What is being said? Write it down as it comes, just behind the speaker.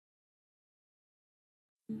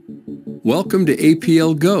Welcome to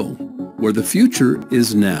APLGO, where the future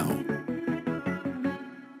is now.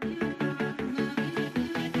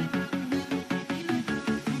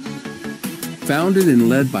 Founded and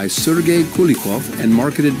led by Sergey Kulikov and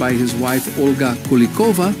marketed by his wife Olga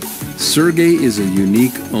Kulikova, Sergey is a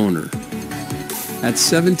unique owner. At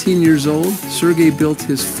 17 years old, Sergey built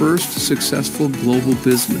his first successful global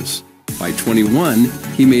business. By 21,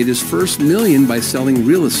 he made his first million by selling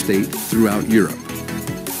real estate throughout Europe.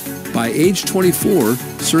 By age 24,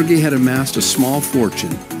 Sergey had amassed a small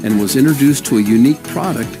fortune and was introduced to a unique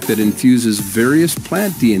product that infuses various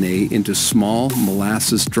plant DNA into small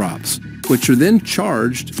molasses drops, which are then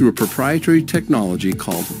charged through a proprietary technology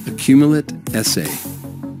called Accumulate SA.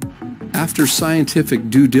 After scientific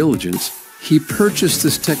due diligence, he purchased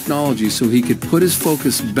this technology so he could put his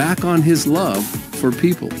focus back on his love for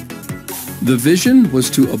people. The vision was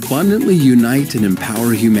to abundantly unite and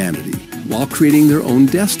empower humanity while creating their own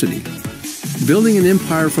destiny. Building an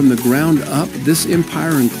empire from the ground up, this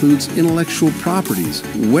empire includes intellectual properties,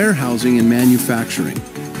 warehousing, and manufacturing.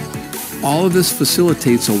 All of this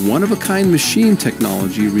facilitates a one-of-a-kind machine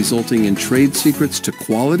technology resulting in trade secrets to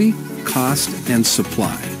quality, cost, and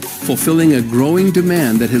supply, fulfilling a growing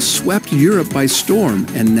demand that has swept Europe by storm,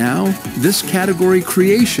 and now this category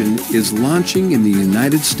creation is launching in the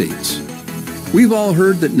United States. We've all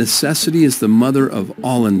heard that necessity is the mother of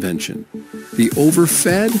all invention. The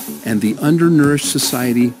overfed and the undernourished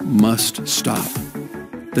society must stop.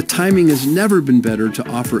 The timing has never been better to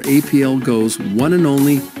offer APLGO's one and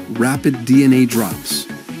only rapid DNA drops.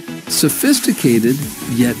 Sophisticated,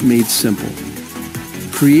 yet made simple.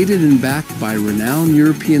 Created and backed by renowned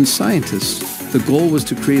European scientists, the goal was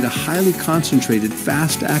to create a highly concentrated,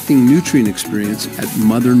 fast-acting nutrient experience at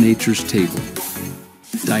Mother Nature's table.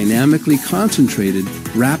 Dynamically concentrated,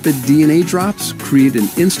 rapid DNA drops create an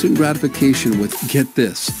instant gratification with, get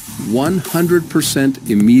this, 100%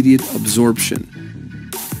 immediate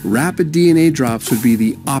absorption. Rapid DNA drops would be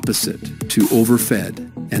the opposite to overfed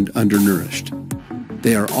and undernourished.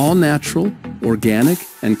 They are all natural, organic,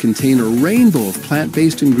 and contain a rainbow of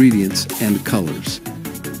plant-based ingredients and colors.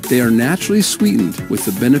 They are naturally sweetened with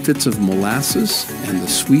the benefits of molasses and the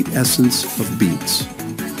sweet essence of beets.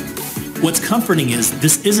 What's comforting is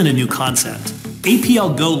this isn't a new concept.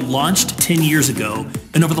 APLGO launched 10 years ago,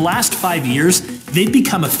 and over the last 5 years, they've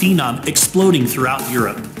become a phenom exploding throughout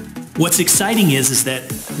Europe. What's exciting is that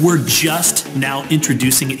we're just now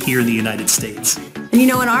introducing it here in the United States. And you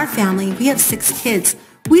know, in our family, we have 6 kids.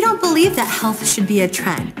 We don't believe that health should be a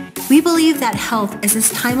trend. We believe that health is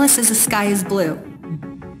as timeless as the sky is blue.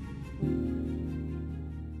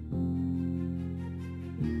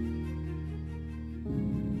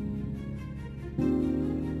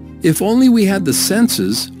 If only we had the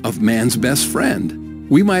senses of man's best friend,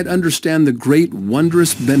 we might understand the great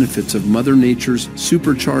wondrous benefits of Mother Nature's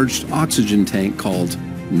supercharged oxygen tank called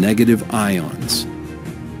negative ions.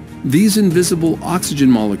 These invisible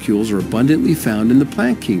oxygen molecules are abundantly found in the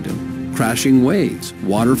plant kingdom, crashing waves,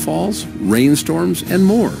 waterfalls, rainstorms, and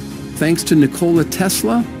more. Thanks to Nikola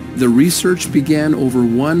Tesla, the research began over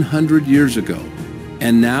 100 years ago.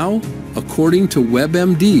 And now, according to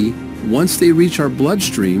WebMD, once they reach our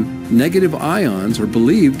bloodstream, negative ions are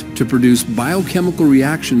believed to produce biochemical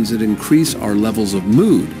reactions that increase our levels of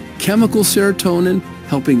mood, chemical serotonin,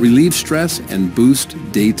 helping relieve stress and boost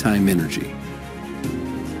daytime energy.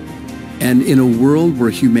 And in a world where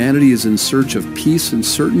humanity is in search of peace and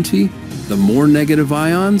certainty, the more negative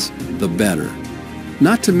ions, the better.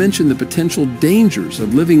 Not to mention the potential dangers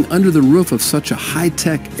of living under the roof of such a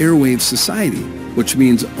high-tech airwave society, which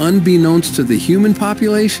means unbeknownst to the human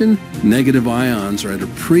population, negative ions are at a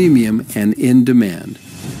premium and in demand.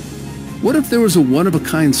 What if there was a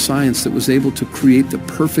one-of-a-kind science that was able to create the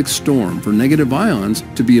perfect storm for negative ions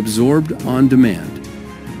to be absorbed on demand?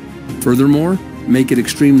 Furthermore, make it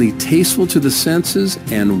extremely tasteful to the senses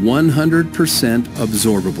and 100%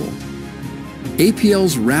 absorbable.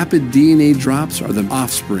 APL's rapid DNA drops are the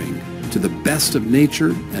offspring to the best of nature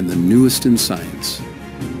and the newest in science.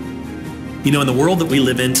 You know, in the world that we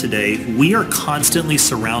live in today, we are constantly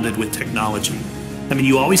surrounded with technology. I mean,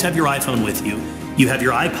 you always have your iPhone with you. You have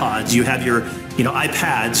your iPods, you have your,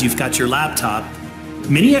 iPads, you've got your laptop.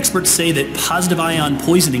 Many experts say that positive ion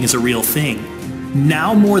poisoning is a real thing.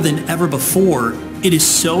 Now more than ever before, it is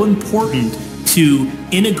so important to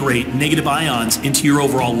integrate negative ions into your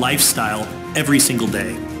overall lifestyle every single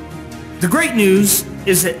day. The great news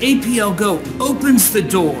is that APLGO opens the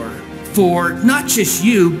door for not just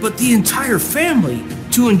you, but the entire family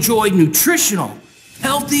to enjoy nutritional,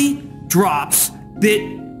 healthy drops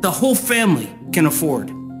that the whole family can afford.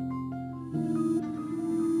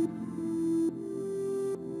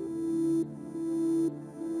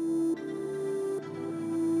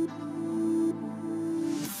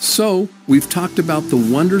 So, we've talked about the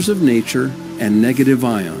wonders of nature and negative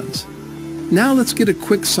ions. Now let's get a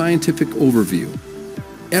quick scientific overview.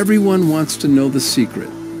 Everyone wants to know the secret.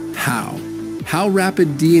 How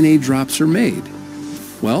rapid DNA drops are made.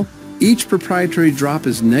 Well, each proprietary drop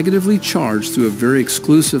is negatively charged through a very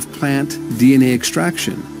exclusive plant DNA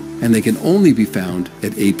extraction, and they can only be found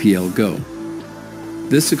at APLGO.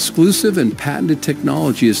 This exclusive and patented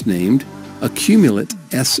technology is named Accumulate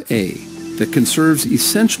SA, that conserves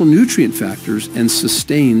essential nutrient factors and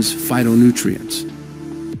sustains phytonutrients.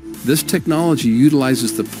 This technology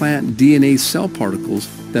utilizes the plant DNA cell particles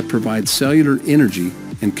that provide cellular energy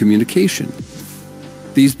and communication.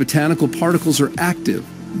 These botanical particles are active,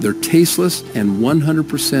 they're tasteless, and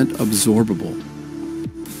 100% absorbable.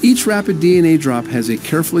 Each rapid DNA drop has a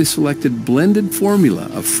carefully selected blended formula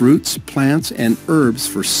of fruits, plants, and herbs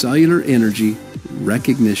for cellular energy,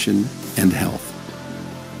 recognition, and health.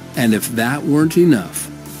 And if that weren't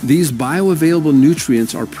enough, these bioavailable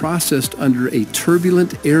nutrients are processed under a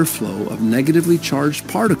turbulent airflow of negatively charged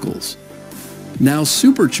particles. Now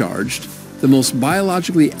supercharged, the most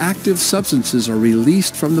biologically active substances are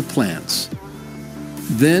released from the plants.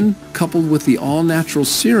 Then, coupled with the all-natural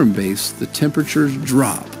serum base, the temperatures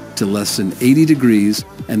drop to less than 80 degrees,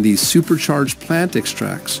 and these supercharged plant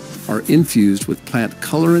extracts are infused with plant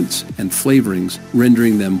colorants and flavorings,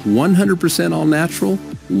 rendering them 100% all-natural,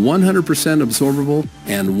 100% absorbable,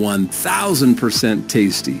 and 1,000%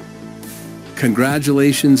 tasty.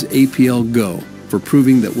 Congratulations, APLGO, for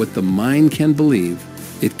proving that what the mind can believe,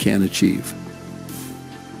 it can achieve.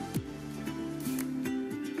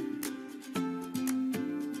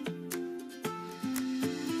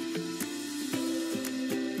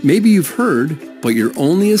 Maybe you've heard, but you're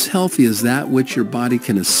only as healthy as that which your body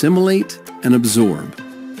can assimilate and absorb.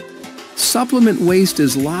 Supplement waste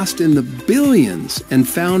is lost in the billions and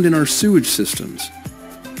found in our sewage systems.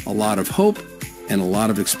 A lot of hope and a lot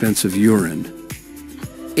of expensive urine.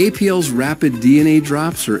 APL's rapid DNA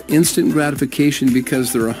drops are instant gratification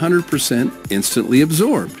because they're 100% instantly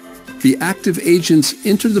absorbed. The active agents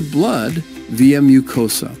enter the blood via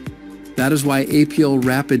mucosa. That is why APL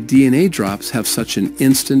rapid DNA drops have such an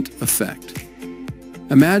instant effect.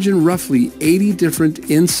 Imagine roughly 80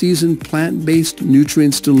 different in-season plant-based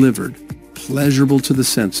nutrients delivered, pleasurable to the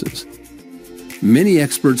senses. Many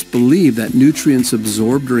experts believe that nutrients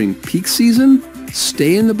absorbed during peak season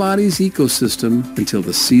stay in the body's ecosystem until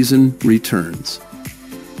the season returns.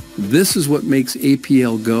 This is what makes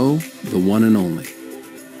APLGO the one and only.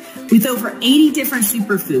 With over 80 different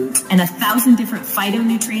superfoods and 1,000 different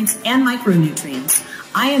phytonutrients and micronutrients,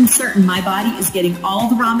 I am certain my body is getting all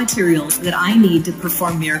the raw materials that I need to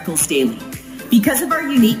perform miracles daily. Because of our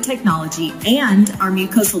unique technology and our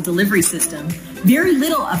mucosal delivery system, very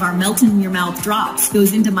little of our melt-in-your-mouth drops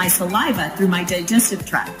goes into my saliva through my digestive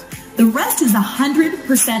tract. The rest is 100%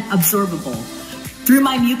 absorbable through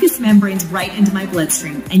my mucous membranes right into my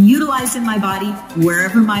bloodstream and utilized in my body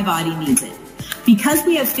wherever my body needs it. Because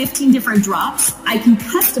we have 15 different drops, I can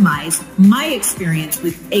customize my experience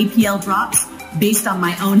with APL drops based on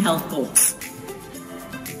my own health goals.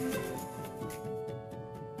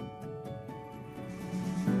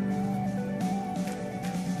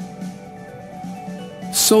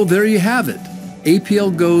 So there you have it,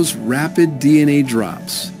 APLGO's Rapid DNA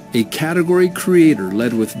Drops, a category creator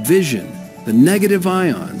led with vision, the negative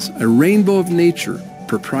ions, a rainbow of nature,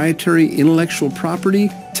 proprietary intellectual property,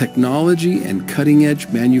 technology, and cutting-edge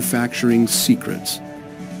manufacturing secrets.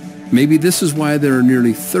 Maybe this is why there are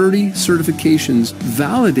nearly 30 certifications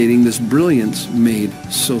validating this brilliance made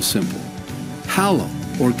so simple. Halal,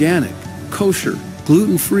 organic, kosher,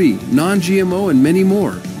 gluten-free, non-GMO, and many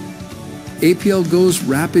more. APLGO's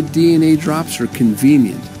rapid DNA drops are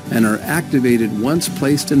convenient and are activated once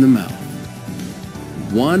placed in the mouth.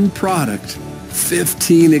 One product,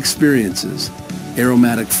 15 experiences,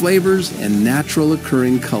 aromatic flavors, and natural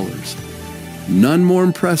occurring colors. None more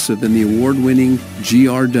impressive than the award-winning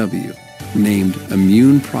GRW, named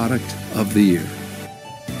Immune Product of the Year.